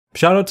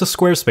Shout out to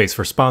Squarespace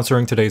for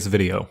sponsoring today's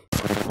video.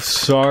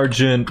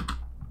 Sergeant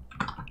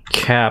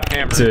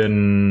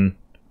Captain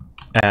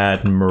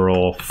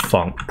Admiral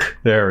Funk.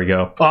 There we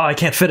go. Oh, I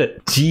can't fit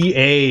it.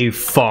 G.A.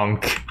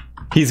 Funk.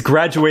 He's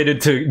graduated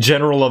to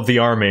General of the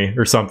Army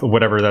or something,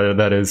 whatever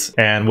that is.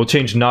 And we'll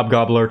change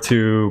Knobgobbler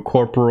to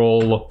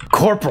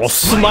Corporal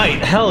Smite.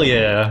 Hell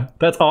yeah.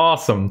 That's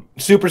awesome.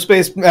 Super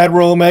Space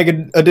Admiral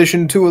Omega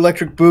Edition 2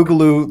 Electric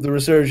Boogaloo, the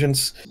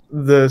Resurgence.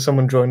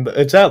 Someone joined.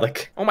 It's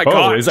Alec. Oh my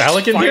god. Is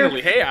Alec in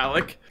Finally. here? Hey,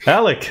 Alec.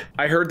 Alec.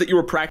 I heard that you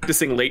were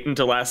practicing late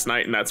into last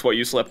night and that's why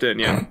you slept in,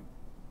 yeah?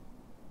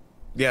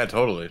 Yeah,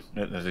 totally.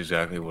 That's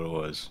exactly what it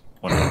was.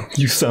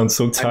 You sound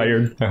so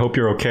tired. I hope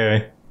you're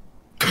okay.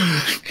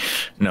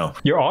 No.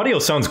 Your audio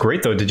sounds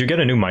great though. Did you get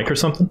a new mic or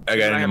something? I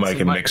got a new mic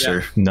and mixer.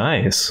 Yeah.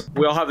 Nice.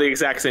 We all have the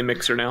exact same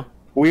mixer now.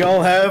 We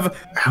all have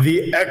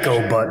the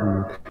echo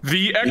button.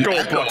 The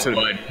echo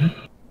button.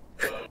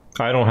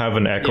 I don't have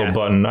an echo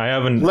button. I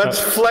haven't. Let's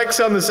flex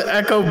on this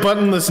echo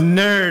buttonless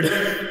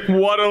nerd.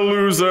 What a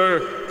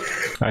loser.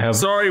 I have.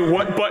 Sorry,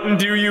 what button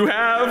do you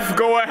have?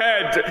 Go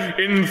ahead,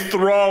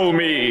 enthrall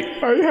me.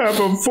 I have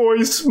a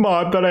voice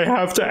mod that I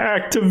have to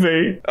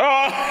activate.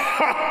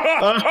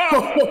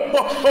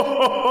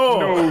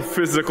 No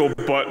physical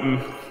button.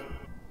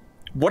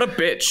 What a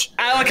bitch.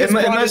 Alec has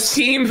brought his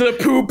team the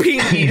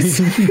poopies.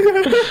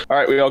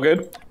 Alright, we all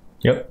good?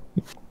 Yep.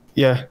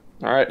 Yeah.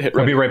 Alright, hit I'll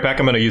ready. be right back.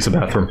 I'm gonna use the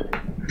bathroom.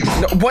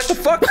 No, what the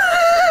fuck?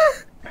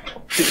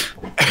 He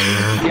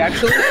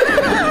actually?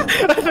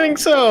 I think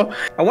so.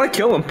 I want to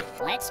kill him.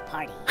 Let's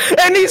party.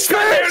 And he's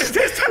finished!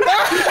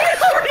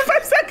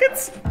 45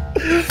 seconds!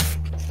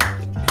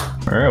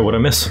 Alright, what'd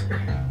I miss?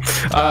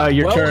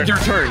 Your turn. Your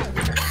turn.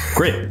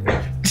 Great.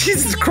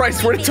 Jesus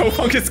Christ, where did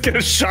Tofungus get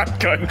a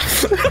shotgun?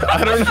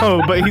 I don't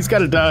know, but he's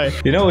gotta die.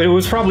 You know, it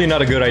was probably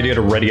not a good idea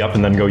to ready up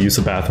and then go use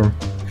the bathroom.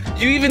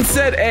 You even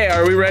said, hey,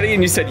 are we ready?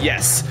 And you said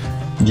yes.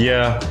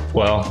 Yeah,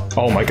 well,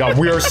 oh my god,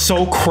 we are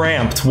so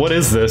cramped. What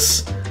is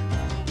this?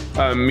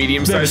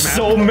 Medium-sized There's map.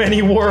 so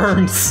many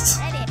worms.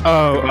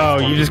 Oh,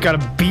 you just gotta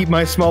beat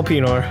my small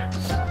Pinor.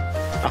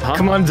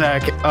 Come on,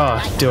 Zach.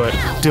 Oh, do it.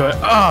 Do it.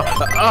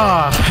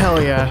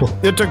 Hell yeah.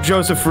 It took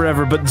Joseph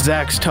forever, but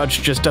Zach's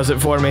touch just does it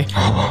for me.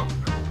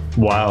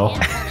 Wow.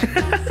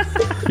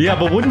 Yeah,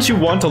 but wouldn't you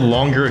want a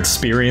longer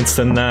experience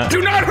than that?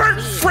 Do not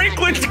hurt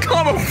Franklin,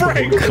 comma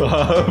Frank!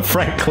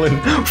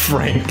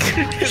 Frank.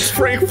 It's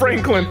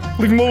Franklin.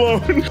 Leave him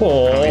alone.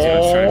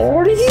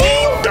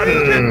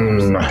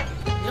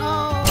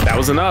 That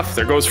was enough.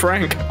 There goes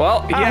Frank.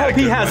 Well, yeah. I hope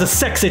he has a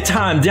sexy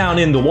time down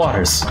in the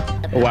waters.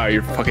 Wow,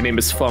 your fucking name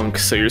is Funk,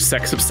 so you're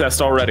sex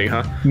obsessed already,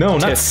 huh? No,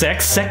 not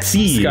sex.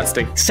 Sexy.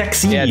 Disgusting.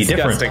 Sexy. Yeah, it's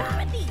different.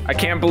 disgusting. I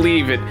can't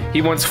believe it.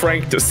 He wants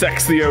Frank to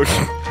sex the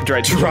ocean.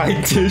 Dry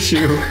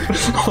tissue.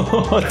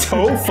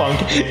 Toe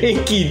funk.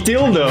 Inky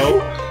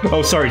dildo.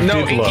 Oh, sorry.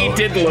 No, Didlo.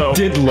 Inky Didlo.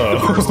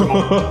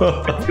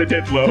 The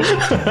Didlo.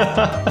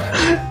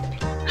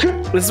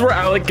 This is where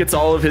Alec gets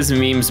all of his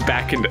memes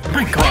back into. Oh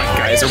my god,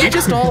 guys, are we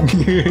just all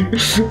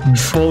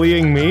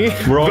bullying me?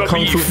 We're all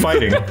kung fu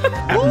fighting.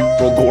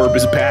 Admiral Gorb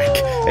is back,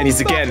 and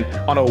he's again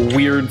on a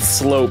weird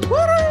slope.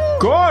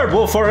 Gorb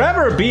will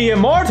forever be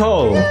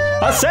immortal.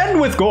 Ascend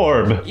with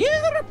Gorb.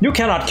 You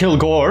cannot kill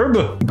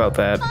Gorb. About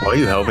that. Why are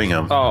you helping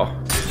him? Oh.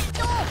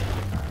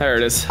 There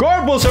it is.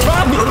 Gorb will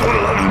survive.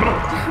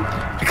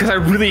 Because I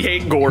really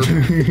hate Gorb.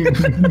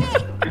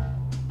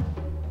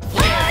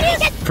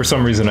 For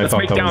some reason, I thought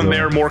make that down was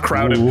there more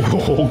crowded. Ooh,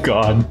 oh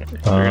god.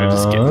 We're gonna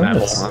just get in that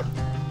hole, huh?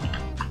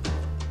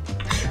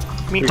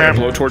 We're gonna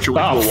blowtorch you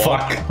with Oh the wall.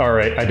 fuck.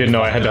 Alright, I didn't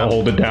know I had to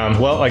hold it down.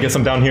 Well, I guess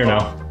I'm down here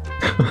now.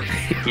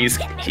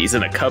 He's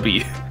in a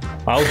cubby.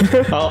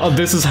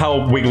 This is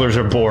how wigglers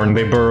are born.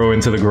 They burrow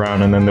into the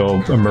ground and then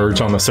they'll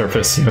emerge on the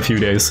surface in a few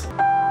days.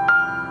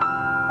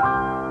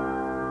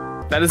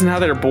 That isn't how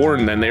they're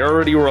born then. They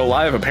already were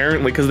alive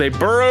apparently because they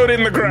burrowed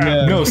in the ground.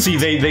 Yeah. No, see,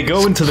 they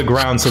go into the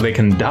ground so they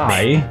can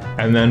die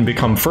and then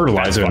become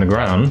fertilizer in the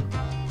ground.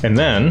 And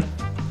then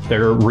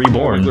they're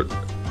reborn.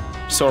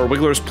 So are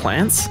wigglers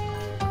plants?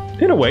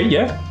 In a way,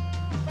 yeah.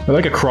 They're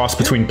like a cross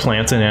between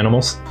plants and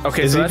animals.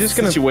 Okay, Is so he that's just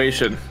the gonna-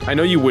 situation. I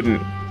know you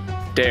wouldn't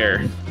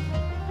dare.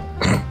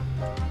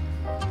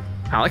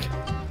 Alec?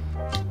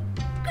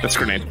 That's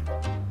grenade.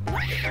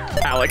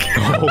 Alec.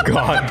 Oh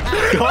god.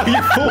 God,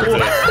 you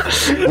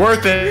fool!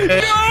 Worth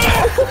it!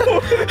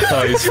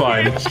 Oh, he's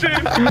fine. See you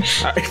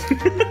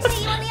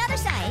on the other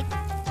side.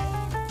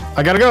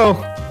 I gotta go.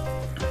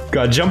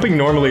 God, jumping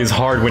normally is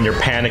hard when you're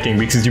panicking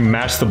because you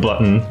mash the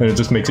button and it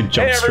just makes it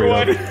jump Hey,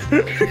 straight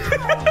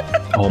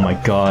up. Oh my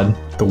god.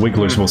 The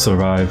wigglers will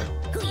survive.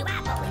 Who you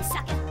apple and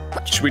suck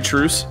it. Should we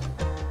truce?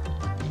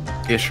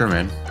 Yeah, sure,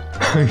 man.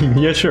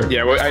 Yeah, sure.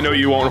 Yeah, well, I know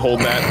you won't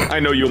hold that. I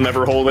know you'll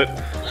never hold it.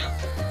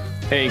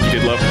 Hey, you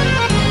did love.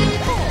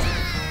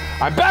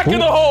 I'm back in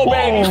the hole,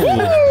 baby!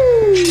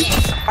 Woo!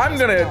 I'm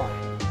gonna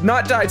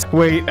not die.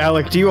 Wait,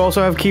 Alec, do you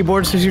also have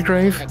keyboards as your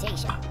grave?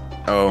 Rotation.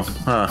 Oh,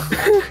 huh.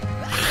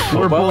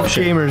 We're well, both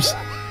gamers.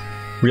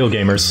 Real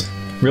gamers.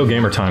 Real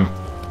gamer time.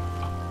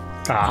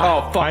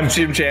 Ah, Oh, fuck,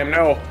 Jim Jam,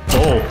 no.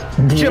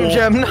 Oh. Jim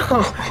Jam,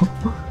 no.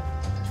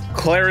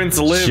 Clarence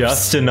lives.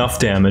 Just enough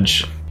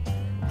damage.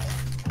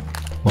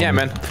 Yeah,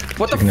 man.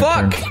 What the Taking a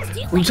fuck?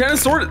 turn. Lieutenant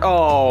Sword.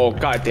 Oh,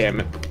 god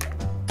damn it.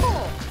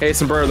 Hey,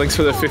 Sombrero, thanks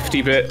for the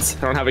 50 bits.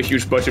 I don't have a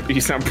huge budget, but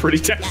you sound pretty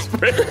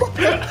desperate.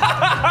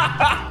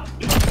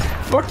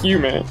 Fuck you,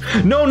 man.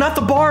 No, not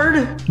the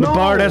Bard! The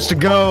Bard has to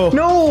go.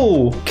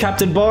 No!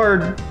 Captain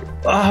Bard,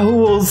 who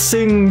will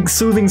sing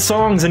soothing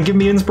songs and give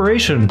me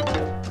inspiration?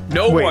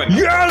 No one.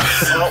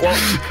 Yes!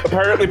 Well,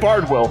 apparently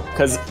Bard will,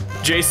 because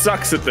Jay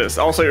sucks at this.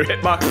 Also, your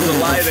hitbox is a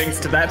lie thanks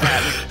to that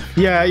patent.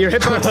 Yeah, your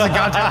hitbox is a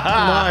goddamn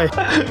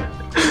lie.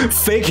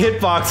 Fake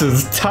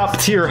hitboxes, top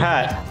tier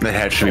hat. That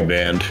hat should be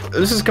banned.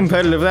 This is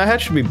competitive. That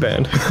hat should be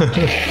banned.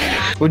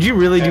 Would you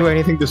really do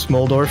anything to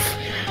Smoldorf?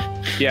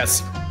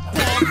 Yes.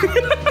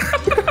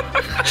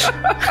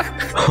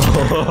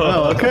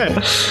 Oh,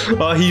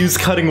 okay. He used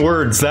cutting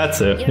words,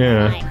 that's it.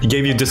 Yeah. He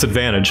gave you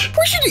disadvantage.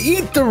 We should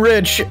eat the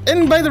rich.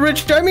 And by the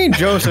rich, I mean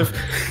Joseph.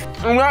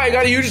 Alright, I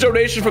got a huge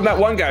donation from that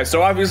one guy,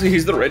 so obviously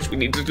he's the rich. We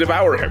need to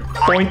devour him.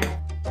 Boink.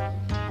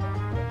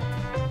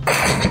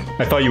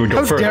 I thought you would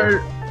go further.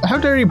 How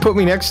dare you put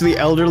me next to the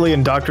elderly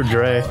and Dr.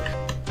 Dre?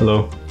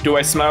 Hello. Do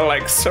I smell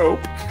like soap?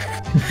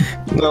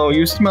 No,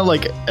 you smell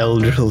like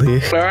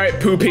elderly. Alright,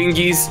 poo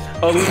pingies,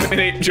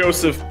 eliminate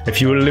Joseph. If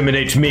you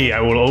eliminate me, I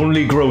will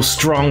only grow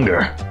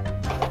stronger.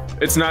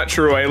 It's not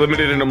true, I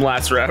eliminated him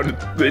last round.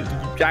 It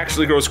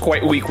actually grows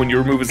quite weak when you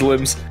remove his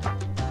limbs.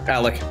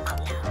 Alec.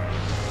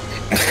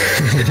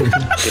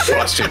 Get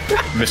busted,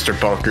 Mr.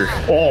 Bunker.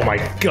 Oh my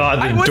god,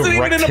 the I wasn't even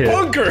direct in a hit.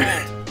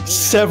 bunker!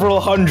 Several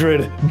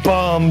hundred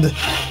bombed.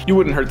 You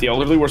wouldn't hurt the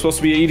elderly, we're supposed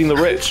to be eating the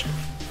rich.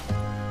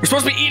 We're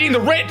supposed to be eating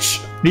the rich!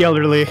 The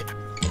elderly.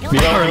 The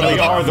elderly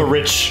are the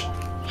rich.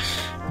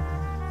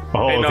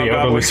 Oh, Hey, no, the God,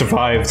 elderly we-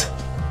 survived.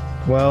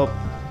 Well,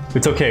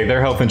 It's okay,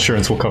 their health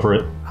insurance will cover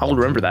it. I'll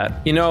remember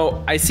that. You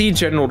know, I see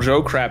General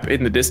JoCat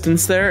in the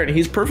distance there, and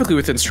he's perfectly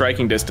within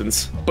striking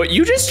distance. But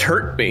you just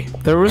hurt me.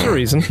 there was a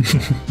reason.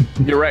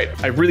 You're right.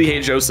 I really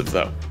hate Joseph,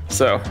 though.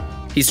 So,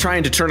 he's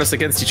trying to turn us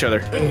against each other.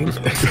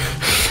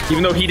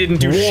 Even though he didn't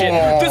do shit.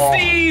 The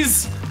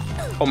sneeze!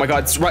 Oh my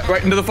god, it's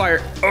right into the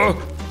fire. Oh,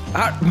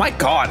 my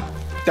god.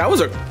 That was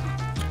a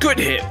good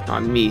hit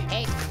on me.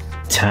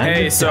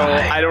 Hey, so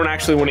I don't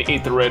actually want to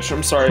eat the rich.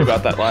 I'm sorry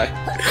about that lie.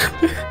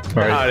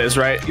 All How right, it is,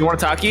 right? You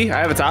want a taki? I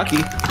have a taki.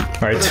 all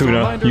right,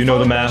 tuna. You know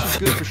the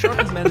math.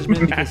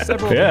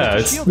 Yeah,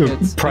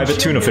 it's private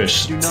tuna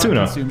fish. It's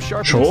tuna.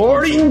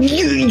 Shorty.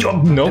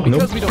 Nope, nope.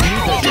 Because we don't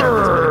need those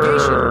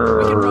justification,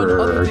 we can run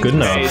other Good things.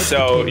 enough. Hey,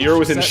 so you're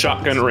within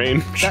shotgun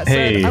range. That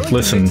Hey, said, I like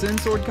listen. To mix in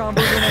sword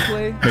combos when I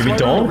play, Maybe so I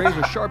don't? run a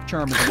razor sharp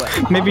charm as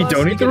well. Maybe Plus,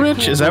 don't you eat the get a rich?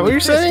 cool Is that what you're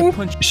fist to saying?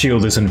 punch-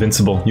 Shield is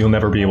invincible. You'll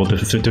never be able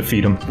to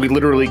defeat him. We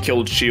literally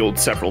killed Shield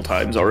several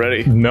times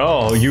already.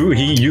 No, you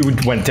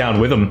went down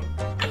with him.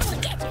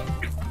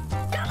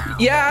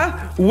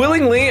 Yeah,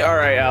 willingly. All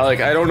right,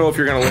 Alec. I don't know if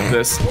you're gonna live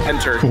this.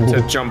 Enter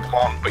to jump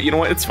long, but you know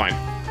what? It's fine.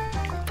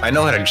 I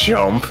know how to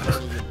jump.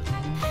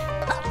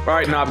 All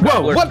right, Knob. Whoa,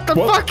 Gobbler. what the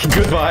fuck?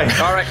 Goodbye.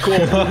 All right,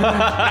 cool.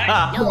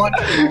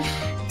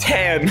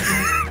 10.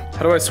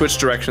 How do I switch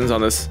directions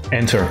on this?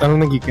 Enter. I don't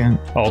think you can.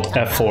 Alt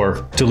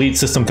F4. Delete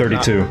system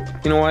 32.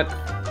 You know what?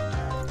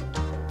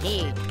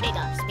 Need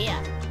bigger spear.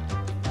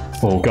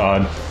 Oh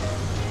god.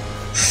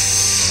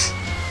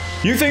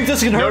 You think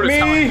this can hurt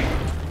Notice me?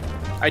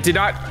 I did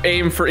not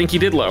aim for Inky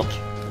Didlow.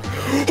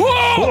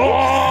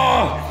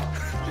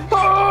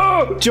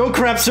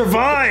 JoCat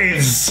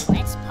survives!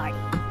 Let's party.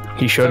 He Up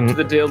to shouldn't.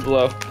 the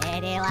Didlow.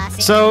 Ready,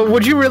 lassie? So,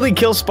 would you really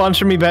kill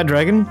Sponsor Me Bad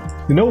Dragon?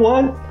 You know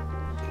what?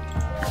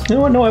 You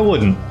know what? No, I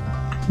wouldn't.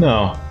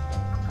 No.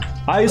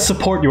 I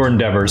support your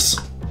endeavors.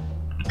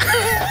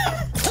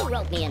 Who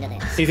wrote me into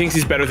this? He thinks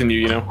he's better than you,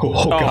 you know?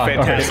 Oh, God,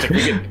 fantastic. all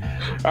right. We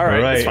get... All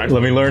right, that's Alright, fine.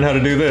 let me learn how to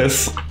do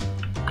this.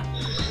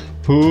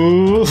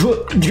 Ooh.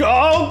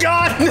 Oh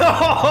god, no!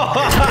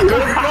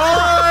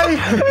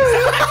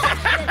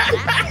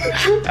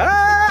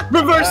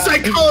 Reverse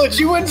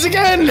psychology wins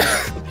again!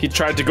 He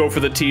tried to go for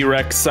the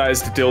T-Rex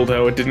sized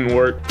dildo. It didn't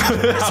work.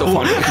 So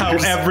fun. How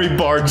every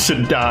bard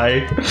should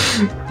die.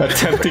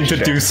 Attempting to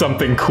do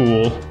something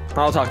cool.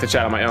 I'll talk to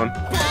chat on my own.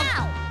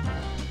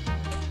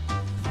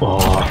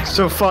 Oh,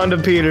 So Fonda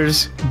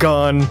Peters,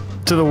 gone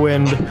to the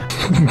wind.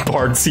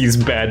 bard sees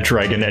bad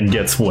dragon and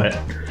gets wet.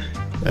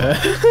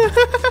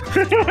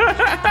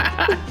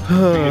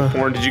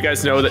 Porn. Did you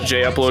guys know that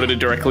Jay uploaded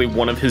directly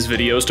one of his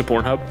videos to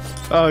Pornhub?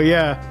 Oh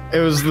yeah, it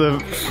was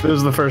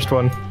the first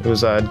one. It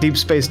was Deep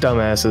Space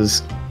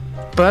Dumbasses.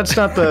 But that's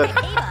not the.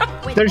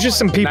 There's just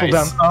some people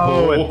Nice. down.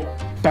 Oh, it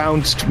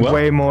bounced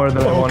way more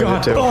than I Oh wanted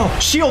god. it to. Oh,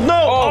 shield, no!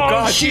 Oh,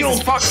 God, shield!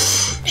 Jesus, fuck.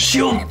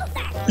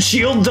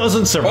 Shield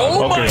doesn't survive.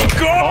 Oh my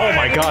God. Oh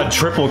my god,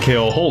 triple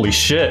kill. Holy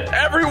shit.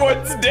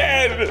 Everyone's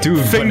dead. Dude,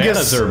 Fingus.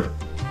 bananas are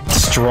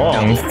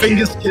strong.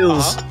 Fingers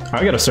kills.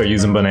 I gotta start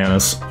using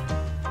bananas.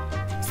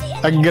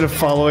 I can get a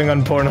following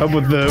on Pornhub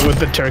with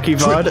the turkey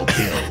VOD.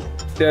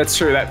 That's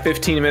true. That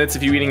 15 minutes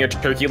of you eating a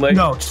turkey leg.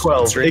 No,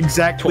 12. Straight.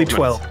 Exactly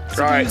 12 12. minutes.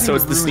 All right, so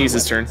it's the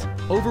sneeze's turn.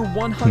 Over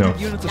 100 No.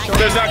 units of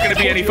There's not going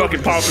to be any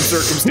fucking pomp and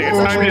circumstance.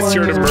 I'm just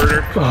here to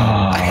murder.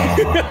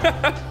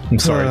 I'm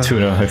sorry,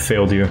 Tuna. I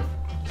failed you.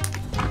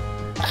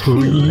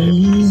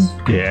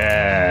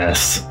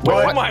 Yes.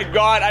 Oh my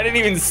god, I didn't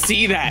even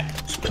see that.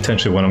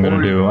 Potentially what I'm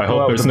gonna do. I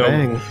hope there's no.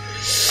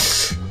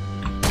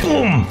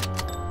 Boom.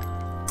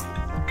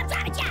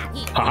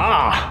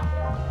 Haha.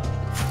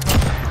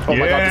 Oh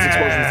my god, these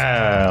explosions.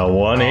 Yeah,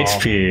 1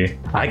 HP.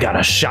 I got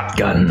a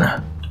shotgun.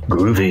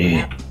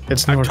 Groovy.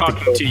 It's I'm North talking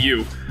Dakota. to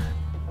you.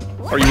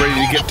 Are you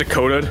ready to get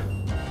Dakota'd?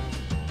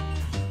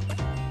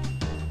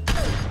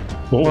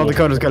 Well,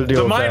 Dakota's got to deal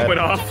The with mine that. went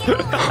off.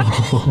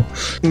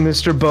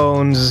 Mr.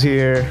 Bones is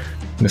here.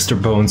 Mr.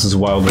 Bones'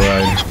 wild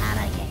ride.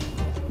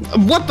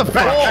 What the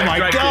fuck? Oh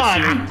my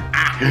god!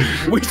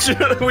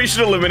 We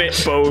should eliminate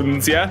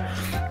Bones, yeah?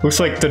 Looks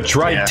like the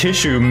dried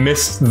tissue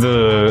missed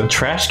the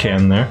trash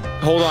can there.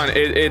 Hold on,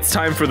 it's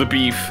time for the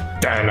beef.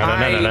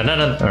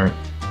 Alright.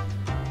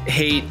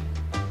 Hate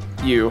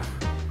you.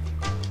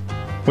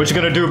 What you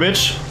gonna do,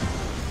 bitch?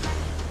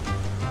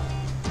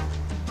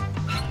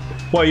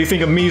 What, you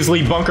think a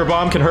measly bunker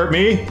bomb can hurt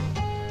me?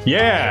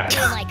 Yeah!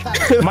 My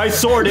cover. My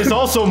sword is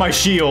also my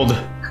shield!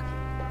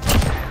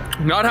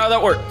 Not how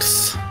that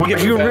works. Are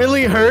you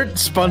really hurt,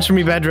 Sponsor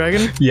Me Bad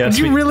Dragon? Yes,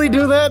 Did you really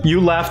do that? You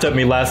laughed at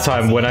me last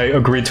time when I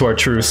agreed to our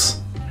truce.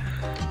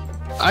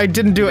 I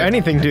didn't do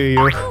anything to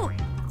you.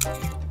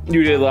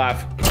 You did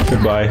laugh.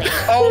 Goodbye.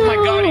 Oh my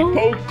god, he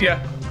poked ya.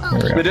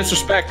 The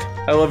disrespect.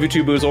 I love you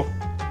too, Boozle.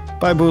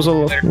 Bye,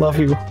 Boozle. Love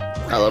you.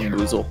 I love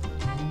Boozle.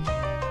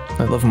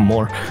 I love him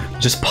more.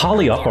 Just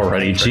poly up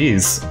already,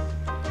 jeez.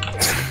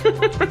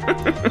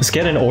 Just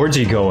get an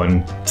orgy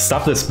going.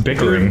 Stop this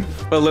bickering.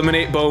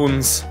 Eliminate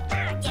Bones.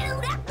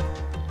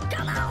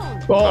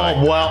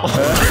 Oh, well.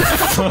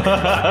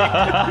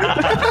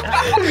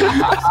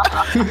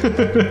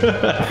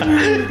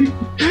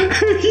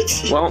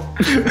 Well,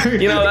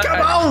 you know that.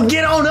 Come on,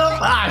 get on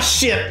up! Ah,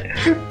 shit!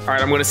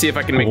 Alright, I'm gonna see if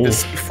I can make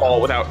this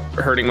fall without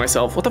hurting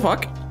myself. What the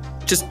fuck?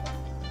 Just.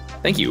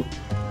 Thank you.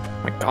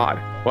 My god.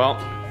 Well,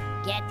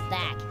 Get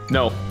back.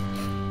 no.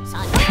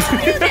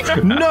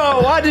 Son.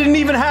 No, I didn't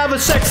even have a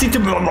sexy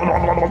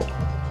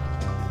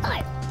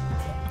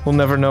We'll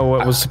never know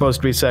what was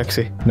supposed to be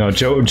sexy. No,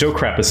 Joe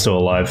Crap is still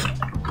alive.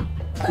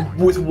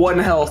 With 1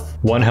 health.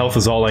 1 health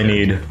is all I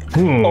need.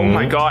 Oh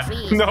my god.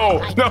 No,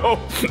 no,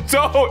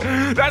 don't!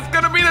 That's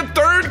gonna be the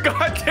 3rd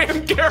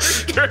goddamn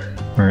character!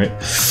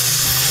 Alright.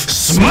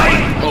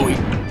 Smite! Oh,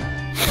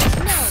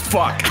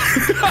 fuck.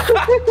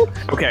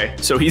 Okay,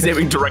 so he's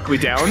aiming directly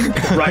down.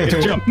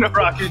 Rocket jump, no,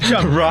 rocket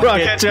jump.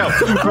 Rocket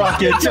jump!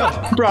 Rocket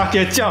jump!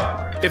 Rocket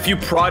jump! If you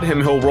prod him,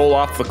 he'll roll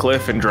off the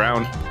cliff and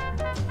drown.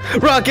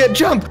 Rocket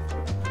jump!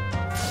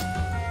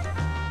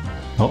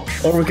 Oh.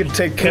 Or we could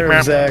take care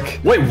of Zach.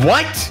 Wait,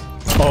 what?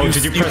 Oh,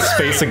 did you press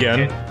space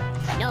again?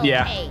 No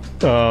Yeah. way.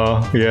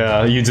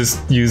 Yeah, you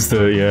just used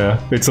the, yeah,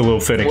 it's a little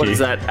finicky. What is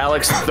that?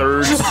 Alex's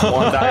 3rd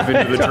swan dive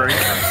into the drink.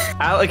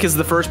 Alec is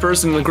the first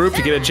person in the group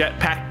to get a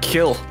jetpack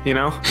kill, you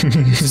know?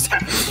 Just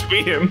have to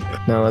shoot him.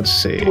 Now let's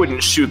see. You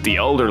wouldn't shoot the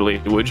elderly,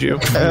 would you?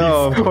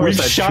 Oh, of course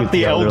We've I'd shot shoot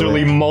the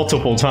elderly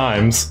multiple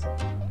times.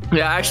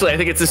 Yeah, actually, I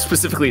think it's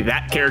specifically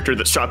that character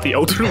that shot the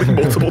elderly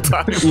multiple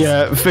times.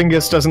 Yeah,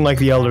 Fingus doesn't like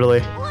the elderly.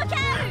 Look out!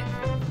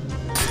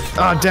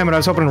 Ah, damn it, I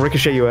was hoping to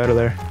ricochet you out of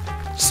there.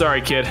 Sorry,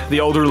 kid. The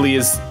elderly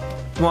is...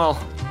 Well,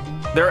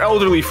 they're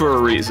elderly for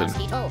a reason.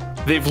 Tito.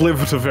 They've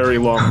lived a very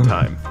long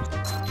time.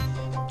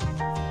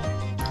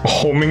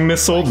 Homing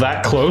missile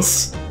that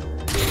close?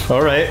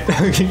 Alright,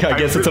 I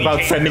guess it's really about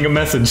hate sending a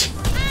message.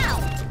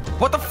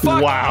 What the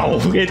fuck? Wow,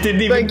 it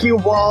didn't even- Thank you,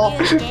 Wall.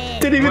 Didn't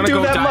I'm even gonna do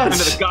go that dive much!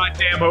 into the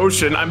goddamn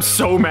ocean. I'm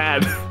so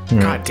mad.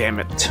 God damn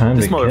it. Time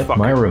this to get motherfucker.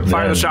 my Fire the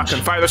revenge.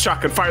 shotgun, fire the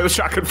shotgun, fire the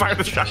shotgun, fire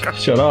the shotgun.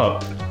 Shut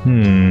up.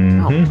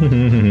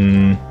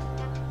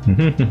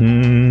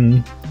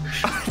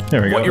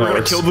 There we go. What, you were that gonna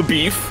works. kill the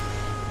beef?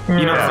 You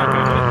know it's not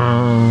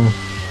gonna hit.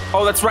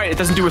 Oh, that's right. It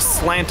doesn't do a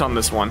slant on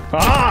this one.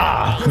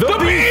 Ah! The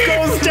beef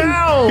goes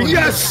down!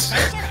 Yes!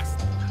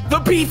 The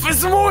beef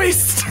is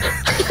moist!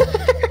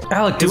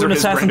 Alec, do These an are his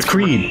Assassin's brand of-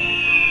 Creed.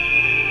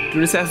 Do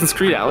an Assassin's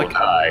Creed, Alec.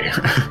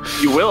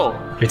 You will.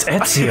 It's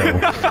Ezio.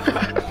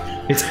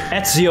 It's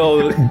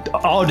Ezio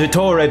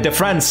Auditore de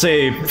France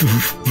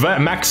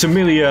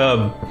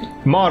Maximilia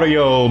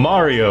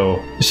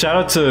Mario. Shout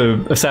out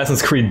to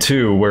Assassin's Creed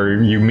 2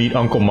 where you meet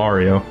Uncle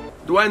Mario.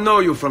 Do I know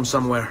you from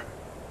somewhere?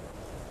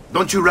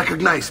 Don't you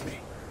recognize me?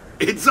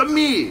 It's a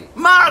me,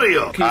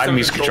 Mario! I'm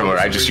use controller,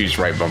 I just use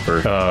right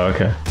bumper. Oh,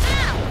 okay.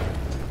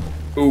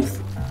 Oof.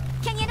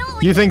 Can you know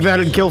You think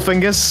that'd kill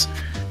Fingus?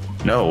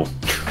 No.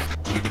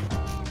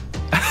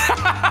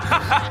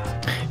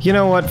 You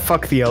know what?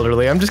 Fuck the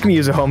elderly. I'm just gonna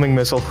use a homing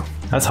missile.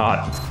 That's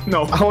hot.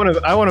 No,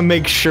 I wanna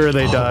make sure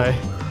they die.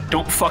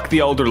 don't fuck the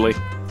elderly.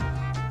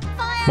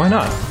 Why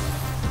not?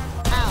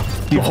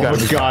 You've Oh gotta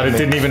be god, it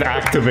kidding me. didn't even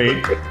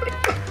activate.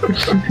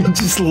 It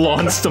just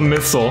launched a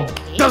missile.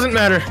 Doesn't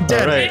matter.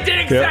 Dead. All right. It did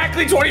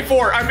exactly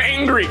 24. I'm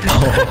angry.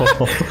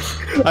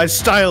 I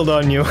styled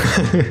on you.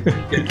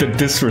 The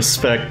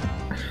disrespect.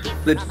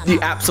 The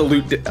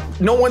absolute.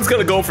 No one's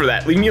gonna go for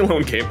that. Leave me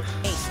alone, game.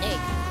 A snake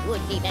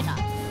would be better.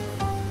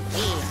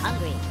 Be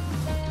hungry.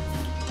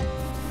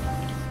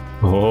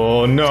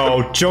 Oh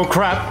no, Joe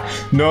Crap.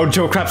 No,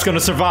 Joe Crap's gonna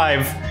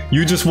survive.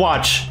 You just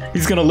watch.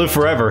 He's gonna live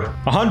forever.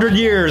 100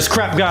 years,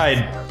 Crap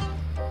Guide.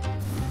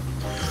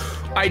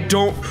 I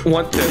don't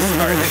want this.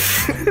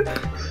 All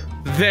right.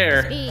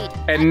 There.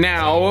 And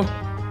now.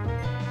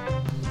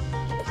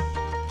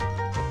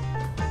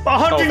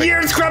 100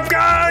 years, Crap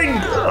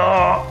Guide!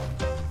 Oh.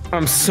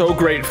 I'm so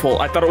grateful.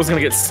 I thought I was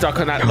gonna get stuck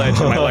on that ledge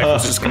and my life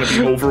was just gonna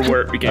be over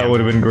where it began. That would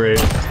have been great.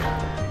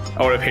 I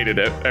would have hated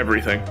it,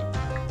 everything.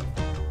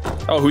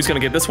 Oh, who's gonna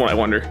get this one, I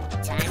wonder?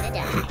 Time to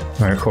die.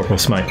 Alright, Corporal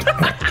Smite.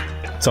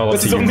 It's all up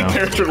This to is you only now.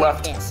 character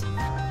left. This.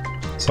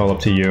 It's all up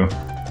to you.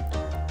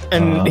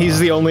 And he's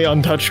the only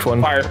untouched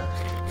one. Fire.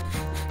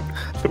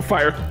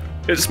 Fire.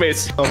 It's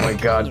space. Oh my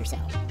god.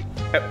 Yourself.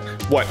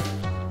 What?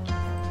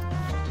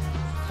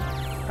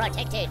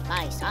 Protected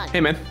by sun. Hey,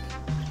 man.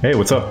 Hey,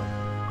 what's up?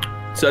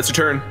 So that's your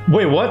turn.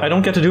 Wait, what? I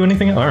don't get to do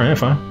anything? Alright,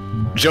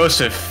 fine.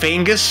 Joseph,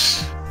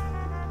 Fingus?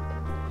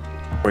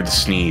 Or the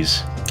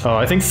sneeze? Oh,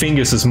 I think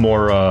Fingus is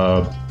more,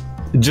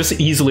 just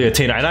easily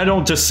attainable. And I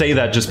don't just say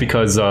that just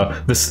because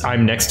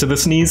I'm next to the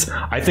sneeze.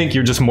 I think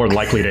you're just more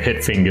likely to hit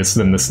Fingus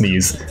than the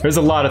sneeze. There's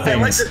a lot of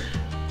things.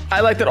 I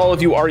like that all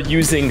of you are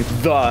using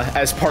the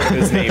as part of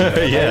his name.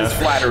 Yeah. It's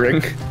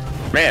flattering.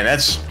 Man,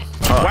 that's...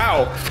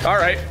 Wow. All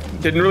right.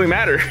 Didn't really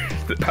matter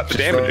about the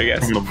damage, I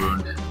guess.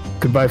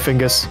 Goodbye,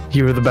 Fingus.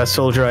 You were the best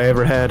soldier I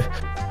ever had.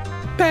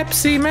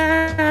 Pepsi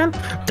Man.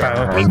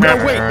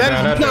 No, wait,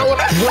 that's not what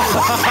I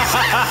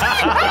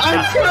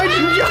tried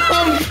to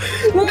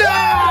jump!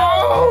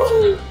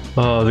 No!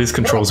 Oh, these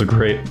controls are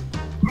great.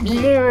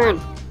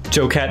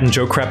 JoCat and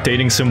JoCrap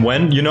dating sim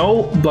when? You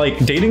know, like,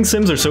 dating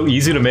sims are so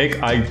easy to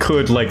make, I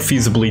could, like,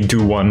 feasibly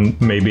do one,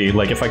 maybe.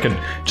 Like, if I could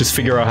just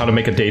figure out how to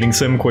make a dating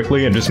sim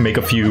quickly and just make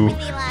a few,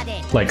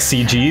 like,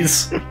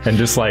 CGs and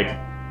just, like,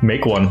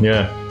 make one,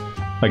 yeah.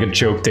 Like a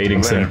joke dating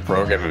I'm sim. gonna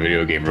program a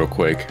video game real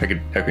quick.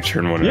 I could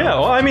churn one Yeah,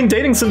 out. well, I mean,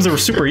 dating sims are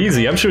super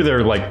easy. I'm sure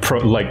they're like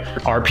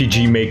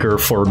RPG Maker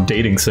for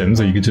dating sims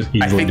that you could just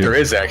easily I think do. there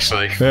is,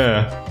 actually.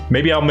 Yeah,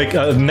 maybe I'll make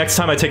next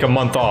time I take a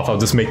month off, I'll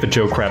just make the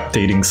JoCrap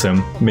dating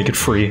sim, make it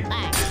free.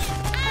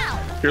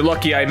 You're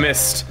lucky I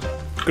missed.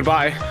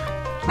 Goodbye.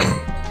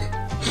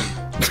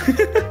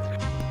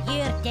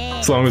 You're dead.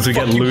 As long as we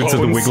get Fuck you, Ludes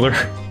of the Bones.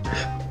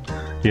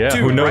 Wiggler. Yeah, Dude,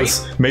 who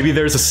knows? Maybe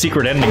there's a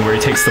secret ending where he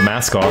takes the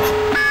mask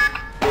off.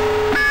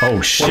 Oh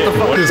shit!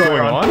 What is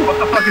going on? What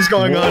the fuck is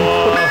going on?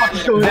 What the fuck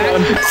is going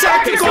on?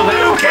 Tactical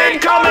nuke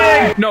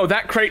incoming! No,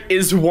 that crate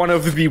is one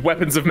of the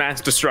weapons of mass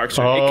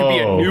destruction. It could be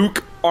a Oh.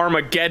 nuke,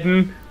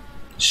 Armageddon,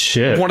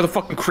 Shit. one of the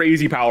fucking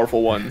crazy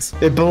powerful ones.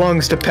 It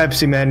belongs to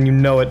Pepsi Man, you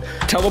know it.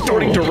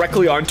 Teleporting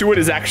directly onto it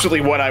is actually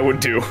what I would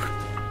do.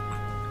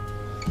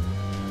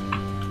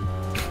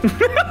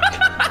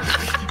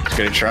 Just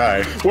gonna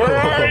try. Where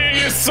are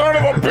you, you son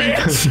of a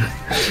bitch?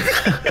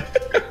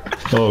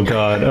 Oh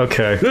god.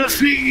 Okay.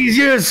 Please,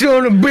 you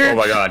son of a bitch! Oh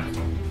my god.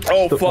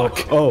 Oh,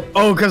 fuck.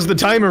 Oh, because the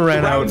timer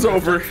ran out. Round's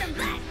over.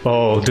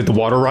 Oh, did the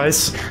water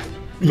rise?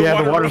 Yeah,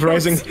 the water water's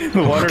rose. rising.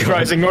 The water's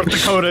rising. North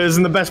Dakota is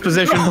in the best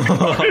position.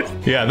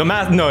 Yeah, the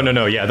mask.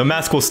 No. Yeah, the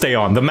mask will stay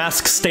on. The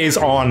mask stays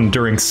on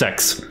during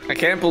sex. I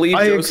can't believe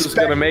I Joseph's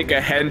expect- gonna make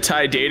a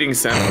hentai dating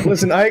sim.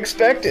 Listen, I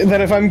expect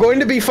that if I'm going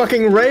to be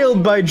fucking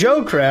railed by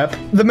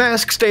JoCrap, the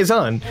mask stays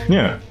on.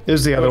 Yeah.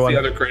 Here's the other What's one. the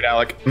other crate,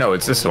 Alec? No,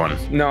 it's this one.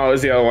 No, it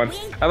was the other one.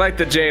 I like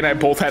that Jay and I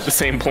both had the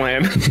same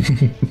plan.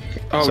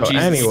 Oh, So Jesus.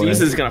 anyway.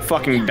 Jesus is gonna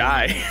fucking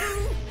die.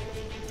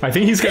 I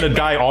think he's gonna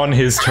die on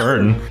his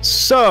turn.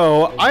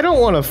 So, I don't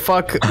want to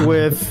fuck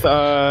with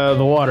the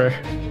water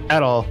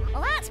at all.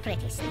 Well, that's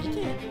pretty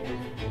sneaky.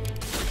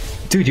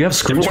 Dude, you have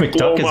Scrooge Everyone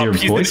blow McDuck him as your up.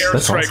 He's in voice?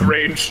 That's airstrike awesome.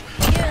 range.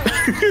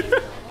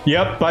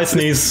 Yep, bye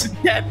sneeze.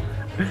 Yeah.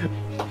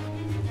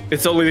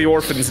 It's only the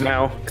orphans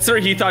now. Consider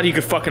he thought he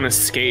could fucking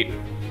escape.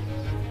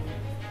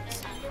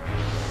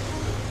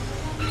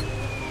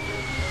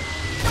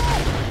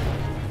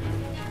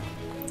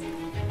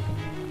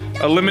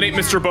 Eliminate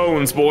Mr.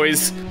 Bones,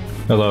 boys.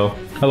 Hello.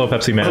 Hello,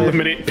 Pepsi Man.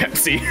 Eliminate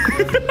Pepsi.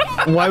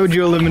 Why would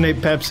you eliminate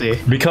Pepsi?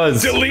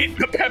 Because Delete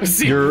the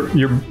Pepsi.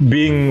 you're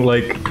being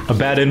like a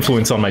bad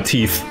influence on my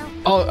teeth.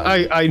 Oh,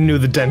 I knew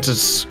the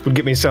dentist would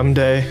get me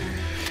someday.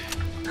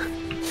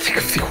 Think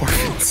of the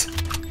orphans.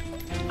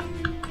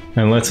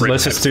 And let's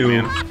just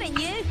do Nothing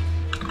you.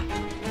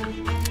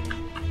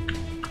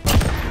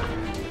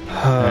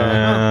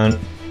 and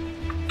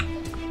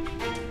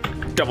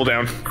Double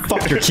down.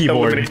 fuck your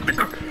keyboard. Eliminate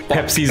the-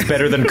 Pepsi's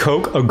better than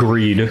Coke.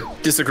 Agreed.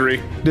 Disagree.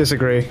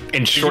 Disagree.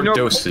 In short know-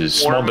 doses,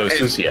 small Warm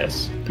doses, and-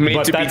 yes. Made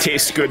But to be that's-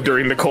 taste good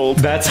during the cold.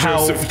 That's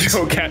how- Joseph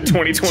JoCat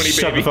 2020,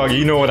 Shut baby. the fuck.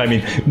 You know what I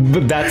mean.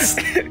 But that's.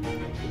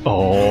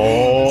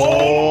 Oh.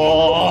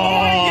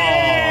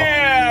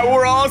 Yeah,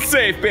 we're all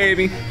safe,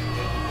 baby.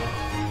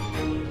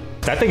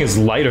 That thing is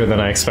lighter than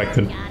I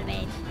expected.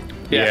 Garbage.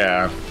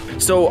 Yeah.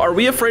 So, are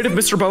we afraid of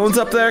Mr. Bones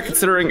up there?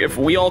 Considering if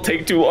we all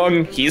take too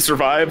long, he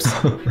survives.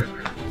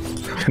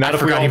 Not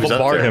if we all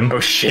bombard him. Oh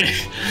shit.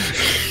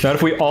 Not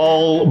if we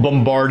all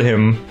bombard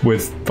him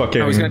with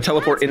fucking. Oh, he's gonna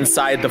teleport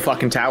inside the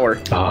fucking tower.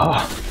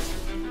 Ah.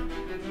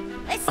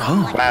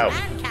 Oh wow,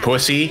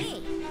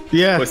 pussy.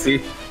 Yeah. Pussy.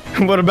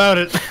 What about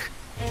it?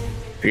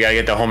 We gotta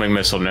get the homing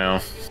missile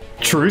now.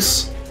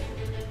 Truce.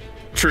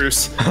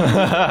 Truce. We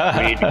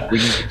need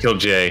to kill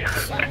Jay.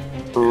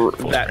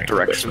 That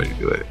direction. Way to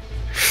do it.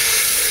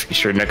 You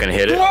sure you're not gonna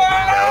hit it?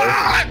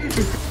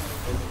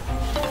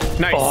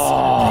 Nice.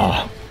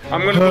 Oh.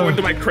 I'm gonna go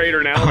into my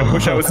crater now. I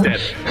wish I was dead.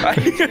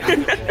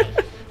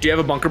 Do you have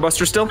a bunker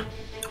buster still?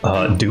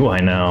 Do I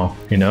now?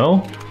 You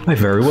know? I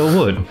very well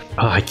would.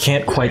 I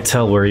can't quite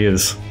tell where he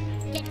is.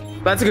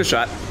 That's a good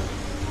shot.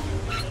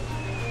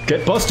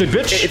 Get busted,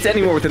 bitch! It's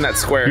anywhere within that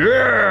square.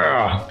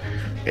 Yeah!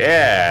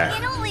 Yeah.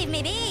 Don't leave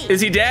me be. Is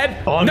he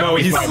dead? Oh no,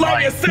 he's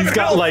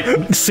got like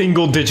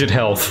single-digit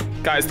health.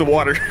 Guys, the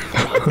water.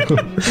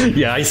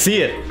 Yeah, I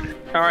see it.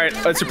 All right,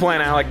 what's your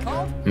plan, Alec?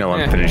 No,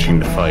 I'm finishing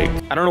the fight.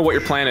 I don't know what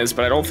your plan is,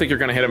 but I don't think you're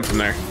gonna hit him from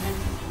there.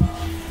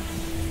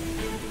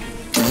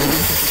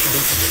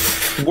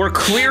 We're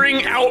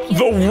clearing out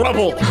the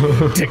rubble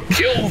to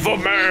kill the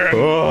man.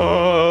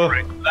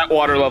 Right, that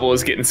water level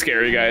is getting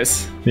scary,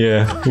 guys.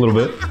 Yeah, a little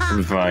bit. We'll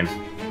be fine.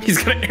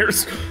 He's gonna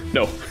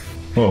no.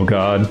 Oh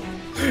god.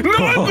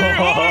 Nothing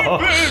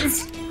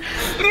happens!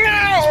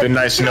 No! It's been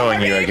nice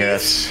knowing you, I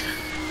guess.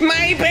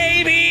 My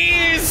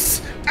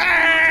babies!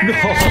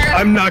 Ah!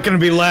 I'm not gonna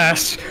be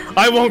last.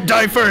 I won't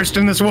die first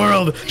in this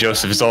world.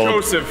 Joseph is all.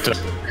 Joseph.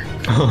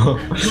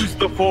 Use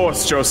the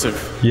force,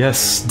 Joseph.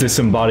 Yes,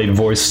 disembodied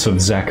voice of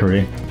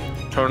Zachary.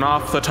 Turn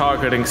off the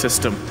targeting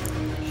system.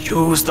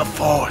 Use the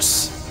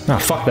force. Ah,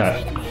 fuck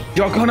that.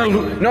 You're gonna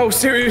lose. No,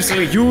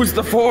 seriously, use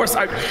the force.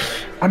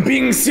 I'm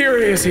being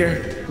serious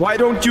here. Why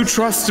don't you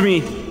trust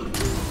me?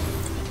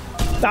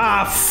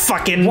 Ah,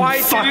 fucking.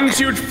 Why didn't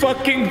you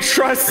fucking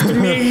trust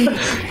me?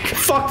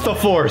 Fuck the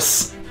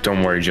force.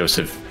 Don't worry,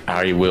 Joseph.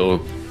 I will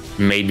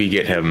maybe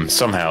get him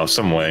somehow,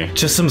 some way.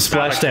 Just some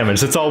splash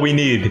damage. That's all we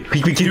need.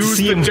 We can Use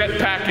see the him.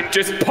 jetpack and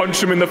just punch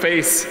him in the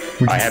face.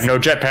 I have no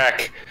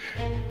jetpack.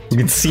 We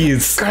can see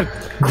his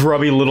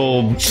grubby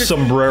little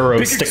sombrero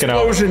Big sticking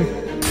explosion.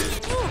 out.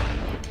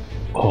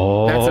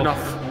 Oh, That's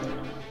enough.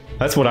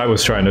 That's what I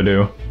was trying to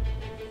do.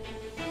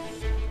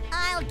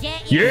 I'll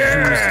get you.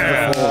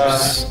 Yeah!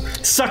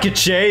 Suck it,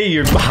 Jay,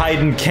 you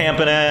hiding,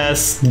 camping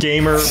ass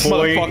gamer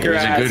boy. Motherfucker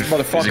ass, It was a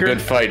motherfucker. good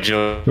fight,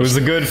 Joe. It was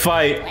a good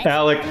fight,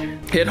 Alec.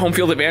 He had home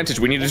field advantage.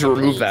 We needed to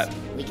remove that.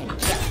 We can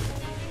just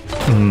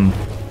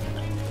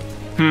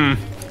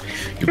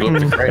You blew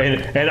up the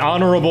crate. An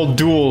honorable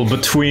duel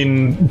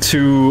between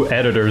two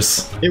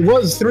editors. It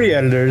was 3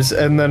 editors,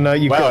 and then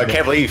you Wow, I killed me.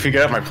 can't believe you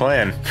figured out my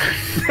plan.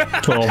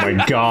 Oh my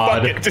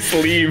god. Fuck it, just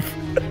leave.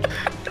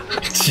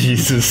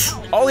 Jesus.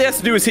 All he has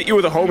to do is hit you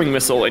with a homing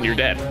missile and you're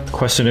dead.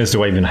 Question is,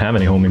 do I even have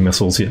any homing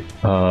missiles yet?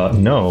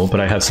 No, but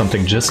I have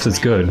something just as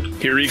good.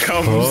 Here he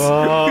comes.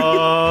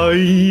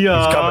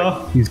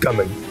 Yeah. He's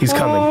coming. He's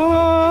coming.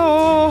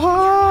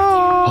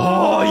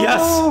 Oh,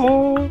 yes!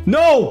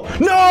 No!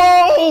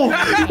 No!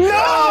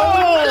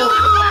 No!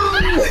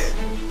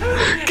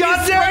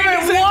 God damn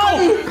it!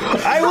 Whoa!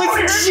 I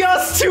was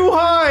just too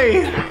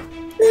high!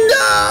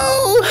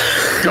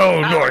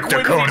 Go North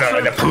Dakota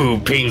and the poo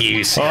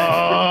pingies.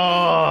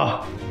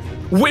 Oh!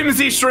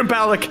 Whimsy Shrimp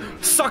Alec!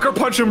 Sucker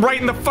punch him right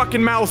in the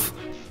fucking mouth!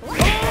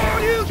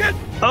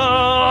 Oh!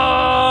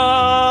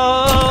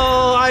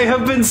 I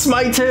have been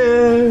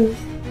smited!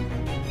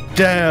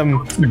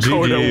 Damn.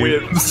 Dakota GG.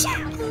 wins.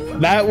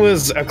 That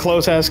was a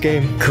close-ass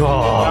game.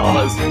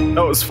 God.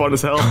 That was fun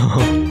as hell.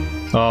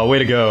 Oh, way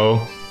to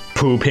go.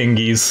 Poo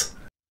pingies.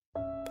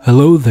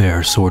 Hello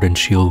there, Sword and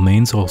Shield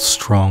mains, all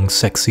strong,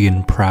 sexy,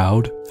 and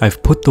proud.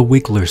 I've put the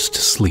Wigglers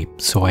to sleep,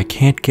 so I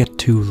can't get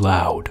too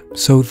loud.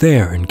 So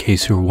there, in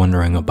case you're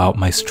wondering about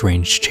my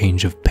strange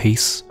change of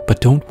pace. But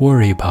don't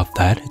worry about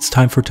that, it's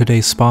time for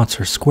today's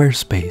sponsor,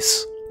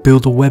 Squarespace.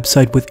 Build a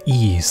website with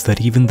ease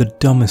that even the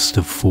dumbest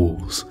of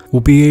fools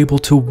will be able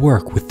to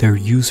work with their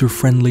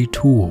user-friendly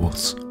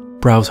tools.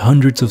 Browse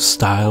hundreds of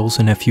styles,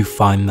 and if you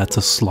find that's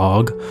a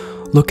slog,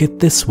 look at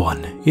this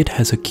one. It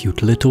has a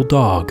cute little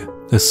dog.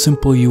 The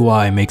simple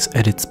UI makes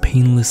edits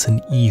painless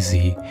and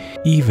easy.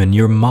 Even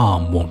your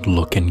mom won't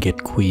look and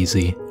get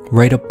queasy.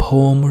 Write a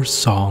poem or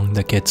song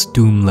that gets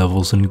doom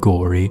levels and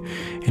gory,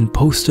 and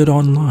post it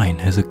online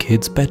as a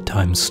kid's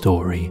bedtime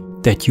story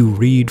that you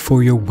read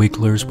for your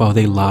Wigglers while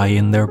they lie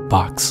in their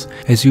box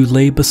as you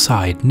lay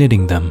beside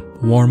knitting them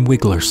warm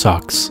Wiggler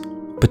socks.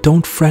 But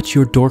don't fret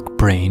your dork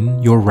brain,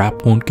 your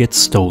rap won't get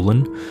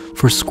stolen,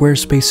 for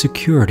Squarespace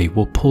Security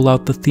will pull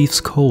out the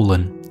thief's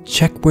colon.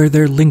 Check where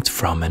they're linked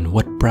from and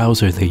what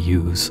browser they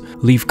use.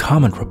 Leave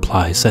comment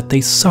replies that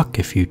they suck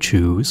if you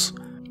choose.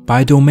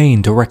 Buy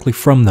domain directly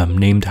from them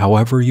named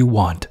however you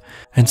want,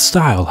 and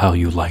style how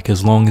you like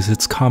as long as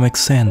it's Comic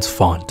Sans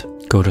font.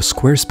 Go to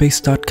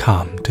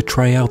squarespace.com to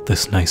try out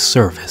this nice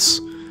service,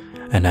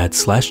 and add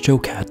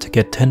 /JoCat to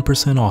get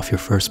 10% off your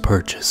first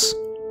purchase.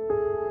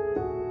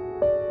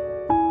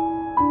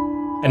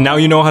 And now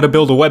you know how to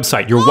build a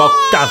website. You're welcome.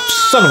 God,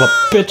 son of a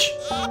bitch.